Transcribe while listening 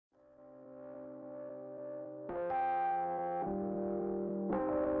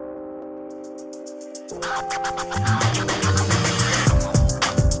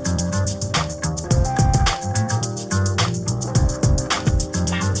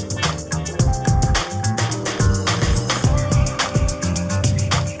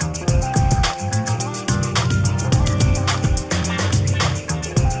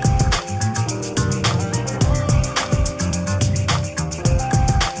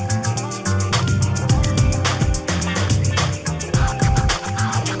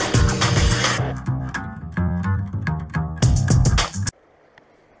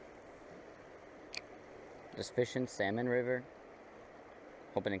Just fishing Salmon River,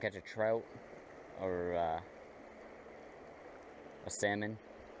 hoping to catch a trout or a salmon.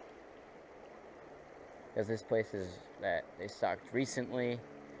 Because this place is that they stocked recently.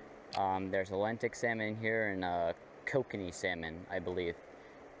 There's Atlantic salmon here and kokanee salmon, I believe.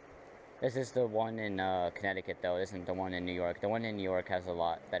 This is the one in Connecticut, though. It isn't the one in New York. The one in New York has a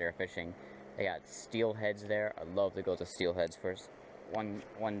lot better fishing. They got steelheads there. I'd love to go to steelheads first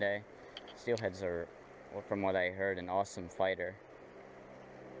one day. Steelheads are, from what I heard, an awesome fighter.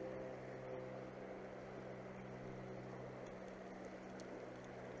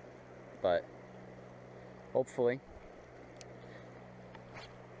 But hopefully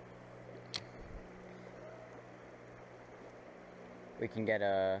we can get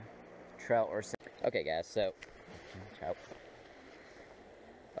a trout or something. Okay guys, so trout.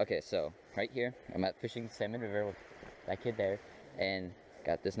 Okay, so right here I'm at fishing Salmon River with that kid there, and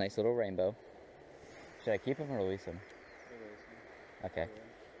got this nice little rainbow. Should I keep him or release him? Okay.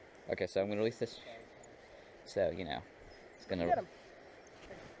 Okay, so I'm gonna release this. So you know, it's gonna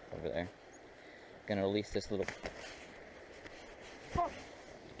over there. Gonna release this little.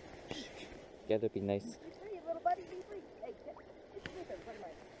 Together, be nice. Be free, little buddy, be free. Hey,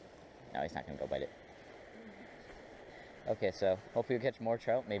 no, he's not gonna go bite it. Okay, so hopefully we'll catch more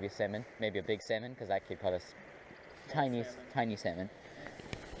trout, maybe salmon, maybe a big salmon, because that kid caught us tiny salmon.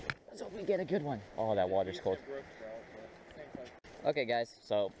 So we get a good one. Oh, that water's cold. Okay, guys,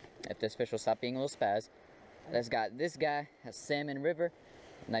 so if this fish will stop being a little spaz, let's got this guy, a Salmon River,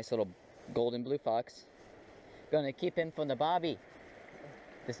 nice little golden blue fox. Gonna keep him from the bobby.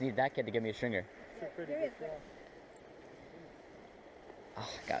 Just need that kid to give me a stringer. Oh,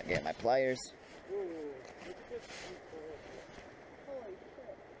 gotta get my pliers.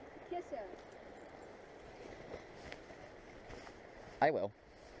 I will.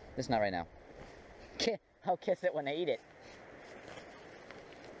 Just not right now. I'll kiss it when I eat it.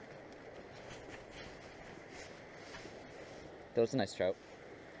 That was a nice trout.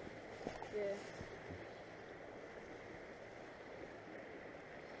 Yeah.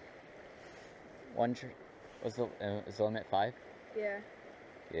 Was the limit 5? Yeah.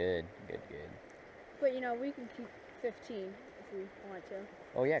 Good. But you know, we can keep 15 if we want to.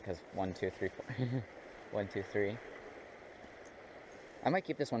 Oh yeah, because 1, 2, 3, 4. 1, 2, 3. I might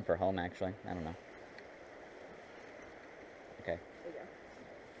keep this one for home, actually. I don't know. Okay. There you go.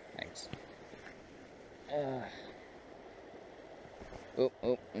 Thanks. Oh,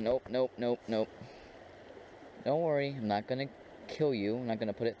 nope. Don't worry, I'm not gonna kill you. I'm not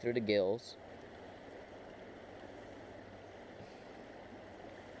gonna put it through the gills.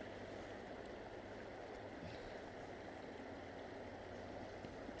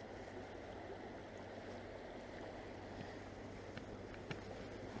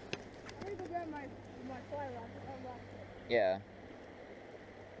 I'm gonna go grab my fly rod. Yeah.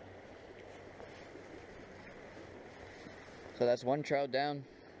 So that's one trout down.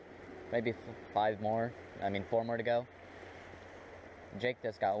 Maybe 4 more to go. Jake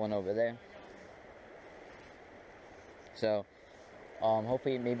just got one over there. So,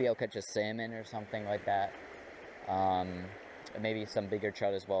 hopefully maybe I'll catch a salmon or something like that. Maybe some bigger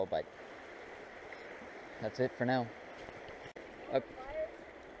trout as well, but that's it for now. Okay.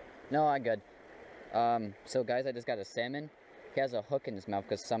 No, I'm good. So guys, I just got a salmon. He has a hook in his mouth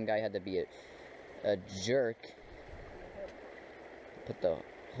because some guy had to be a jerk. Put the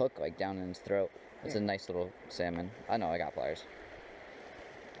hook like down in his throat. It's a nice little salmon. I know, I got pliers.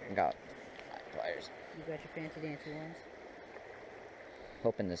 I got pliers. You got your fancy dancy ones?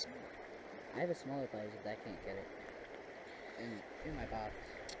 Hoping this. I have a smaller pliers if that can't get it. In my box.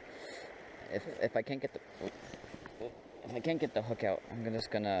 If I can't get the hook out, I'm just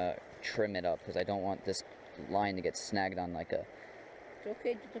gonna trim it up because I don't want this line to get snagged on like a. It's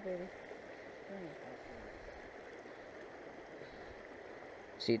okay, just baby.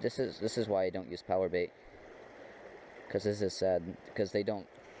 See, this is why I don't use power bait. Because this is sad. Because they don't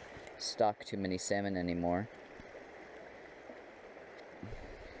stock too many salmon anymore.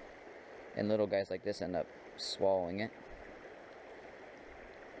 And little guys like this end up swallowing it.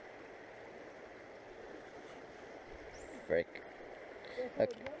 break.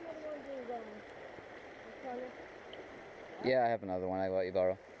 Okay. Yeah, I have another one I let you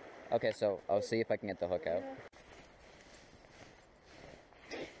borrow. Okay, so I'll see if I can get the hook out.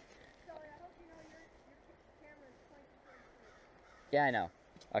 Yeah, I know.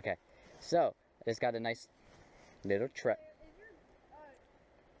 Okay, so I just got a nice little trap. Is your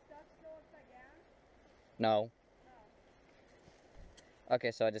stuff still upside down? No. Oh.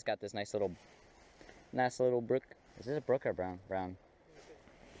 Okay, so I just got this nice little brook. Is this a brook or brown? Brown.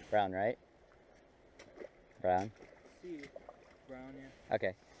 Brown, right? Brown. See, brown, yeah.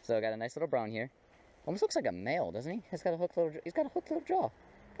 Okay, so I got a nice little brown here. Almost looks like a male, doesn't he? He's got a hooked little jaw.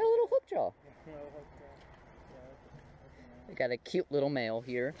 Got a little hook jaw. We got a cute little male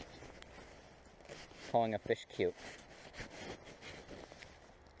here. Calling a fish cute.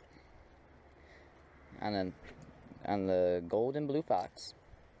 And then on the golden blue fox.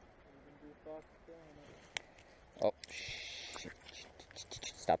 Oh, shh.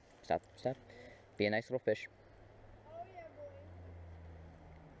 Stop. Be a nice little fish. Oh yeah,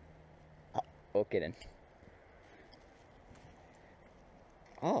 boy. Oh, kidding.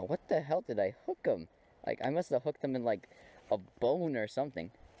 Oh, what the hell did I hook him? Like, I must have hooked him in, like, a bone or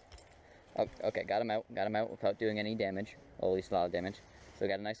something. Oh, okay, got him out without doing any damage. Well, at least a lot of damage. So we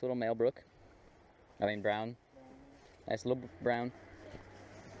got a nice little male brook. I mean, brown. Nice little brown.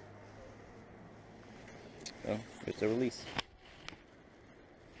 So, just a release.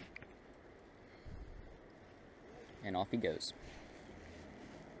 And off he goes.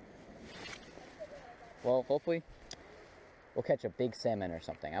 Well, hopefully, we'll catch a big salmon or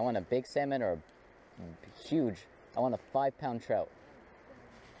something. I want a big salmon or a huge. I want a 5-pound trout.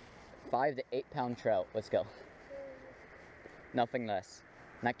 5 to 8 pound trout. Let's go. Nothing less.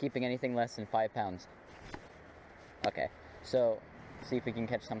 Not keeping anything less than 5 pounds. Okay, so see if we can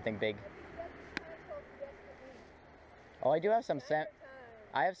catch something big. Oh, I do have some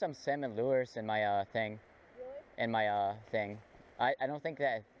I have some salmon lures in my thing. In my thing. I don't think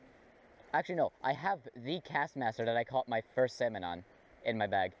that. Actually, no. I have the Castmaster that I caught my first salmon on in my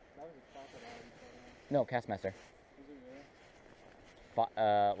bag. No, Castmaster.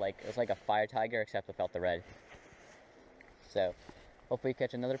 Like it was like a fire tiger except without the red. So, hopefully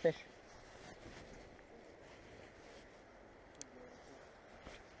catch another fish.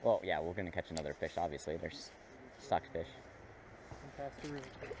 Well, yeah, we're gonna catch another fish. Obviously, there's stocked fish.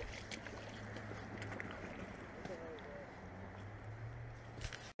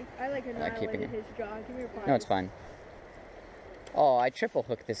 I like annihilated his jaw. Give me your pliers. No, it's fine. Oh, I triple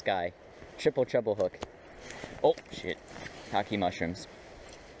hooked this guy. Triple treble hook. Oh, shit. Hockey mushrooms.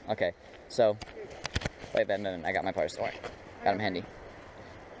 Okay, so. Wait a minute, I got my pliers. Alright. Got him handy.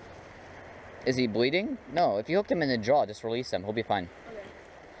 Is he bleeding? No, if you hooked him in the jaw, just release him. He'll be fine. Okay.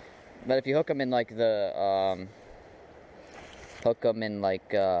 But if you hook him in like the,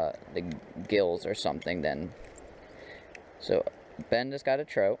 the gills or something, then. So, Ben just got a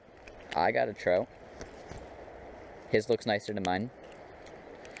trout. I got a trout. His looks nicer than mine.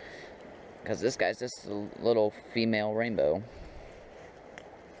 Because this guy's just a little female rainbow.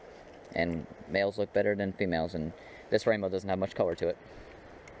 And males look better than females, and this rainbow doesn't have much color to it.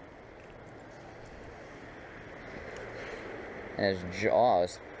 And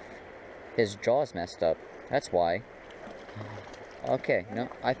his jaw's messed up. That's why. Okay, no,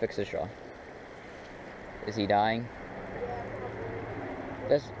 I fixed his jaw. Is he dying?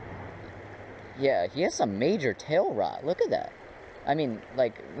 Yeah, he has some major tail rot. Look at that. I mean,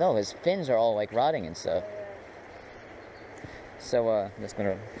 like, no, his fins are all, like, rotting and stuff. So, I'm just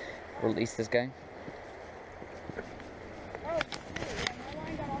gonna release this guy. Oh, my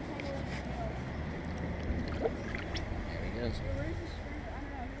line got all tangled up. There he goes. Where's the screw? I don't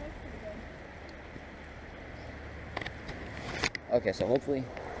know. He looks pretty good. Okay, so hopefully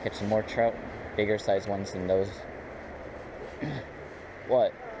catch some more trout. Bigger size ones than those.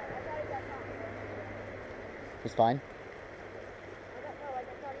 What? I thought he got caught. He's fine? I thought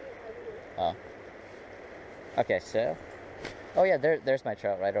he was Oh. Okay, so. Oh yeah, there's my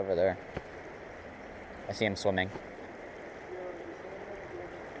trout right over there. I see him swimming.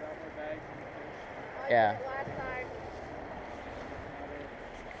 Yeah. Last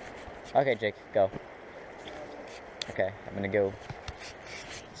time. Okay, Jake, go. Okay, I'm gonna go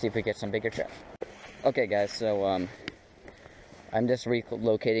see if we get some bigger trout. Okay, guys, so I'm just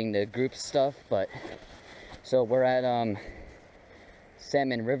relocating the group stuff, but so we're at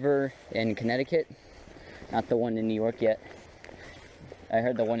Salmon River in Connecticut, not the one in New York yet. I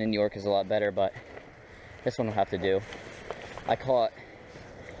heard the one in New York is a lot better, but this one will have to do. I caught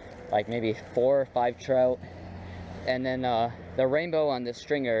like maybe 4 or 5 trout, and then the rainbow on the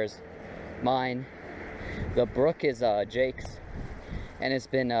stringer is mine. The brook is Jake's, and it's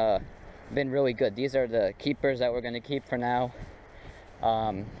been really good. These are the keepers that we're gonna keep for now.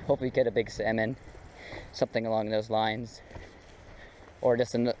 Hopefully get a big salmon, something along those lines, or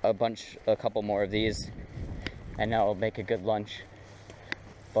just a couple more of these, and that'll make a good lunch.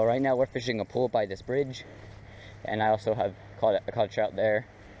 But right now we're fishing a pool by this bridge, and I also have caught a trout there,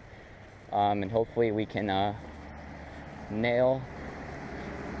 and hopefully we can nail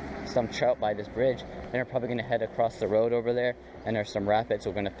some trout by this bridge. Then we're probably gonna head across the road over there, and there's some rapids.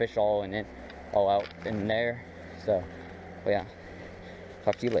 We're gonna fish all out in there. So, but yeah,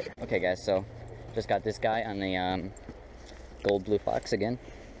 talk to you later. Okay, guys. So, just got this guy on the gold blue fox again.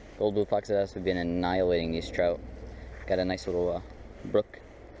 Gold blue fox has been annihilating these trout. Got a nice little brook.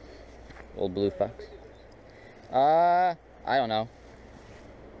 Old blue fox. I don't know.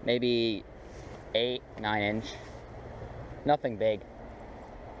 Maybe 8, 9 inch. Nothing big.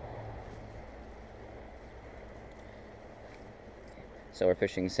 So we're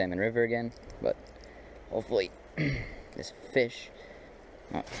fishing Salmon River again, but hopefully this fish.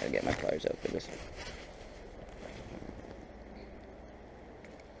 Oh, I gotta get my pliers out for this.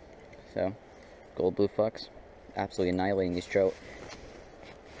 So, gold blue fox, absolutely annihilating these trout.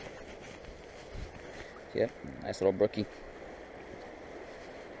 Yep, nice little brookie.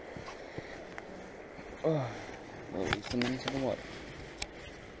 Oh, we'll release him into the water.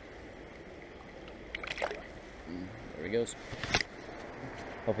 There he goes.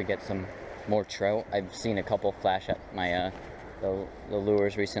 Hope we get some more trout. I've seen a couple flash at my the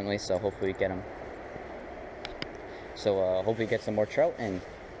lures recently, so hopefully we get them. So hope we get some more trout, and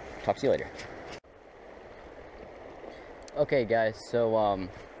talk to you later. Okay, guys. So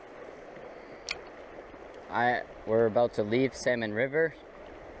we're about to leave Salmon River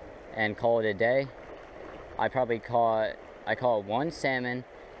and call it a day. I caught 1 salmon,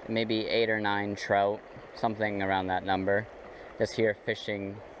 maybe 8 or 9 trout, something around that number. Just here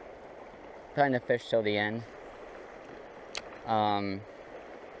fishing, trying to fish till the end. And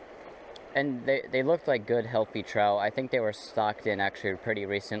they looked like good, healthy trout. I think they were stocked in actually pretty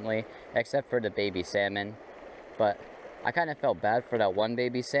recently, except for the baby salmon. But I kind of felt bad for that one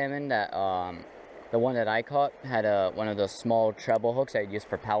baby salmon. That the one that I caught had one of those small treble hooks I'd use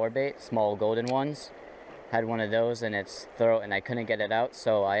for power bait, small golden ones. Had one of those in its throat, and I couldn't get it out,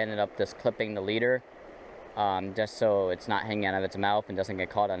 so I ended up just clipping the leader, just so it's not hanging out of its mouth and doesn't get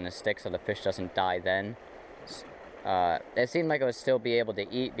caught on the stick, so the fish doesn't die then. It seemed like it would still be able to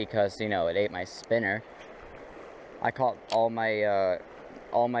eat because, you know, it ate my spinner. I caught all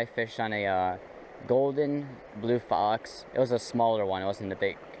my fish on a golden blue fox. It was a smaller one. It wasn't a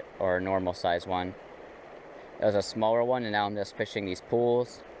big or normal size one. It was a smaller one, and now I'm just fishing these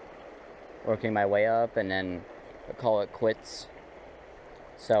pools, working my way up, and then I'll call it quits.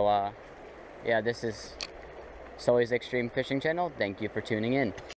 So yeah, this is Sully's Extreme Fishing Channel. Thank you for tuning in.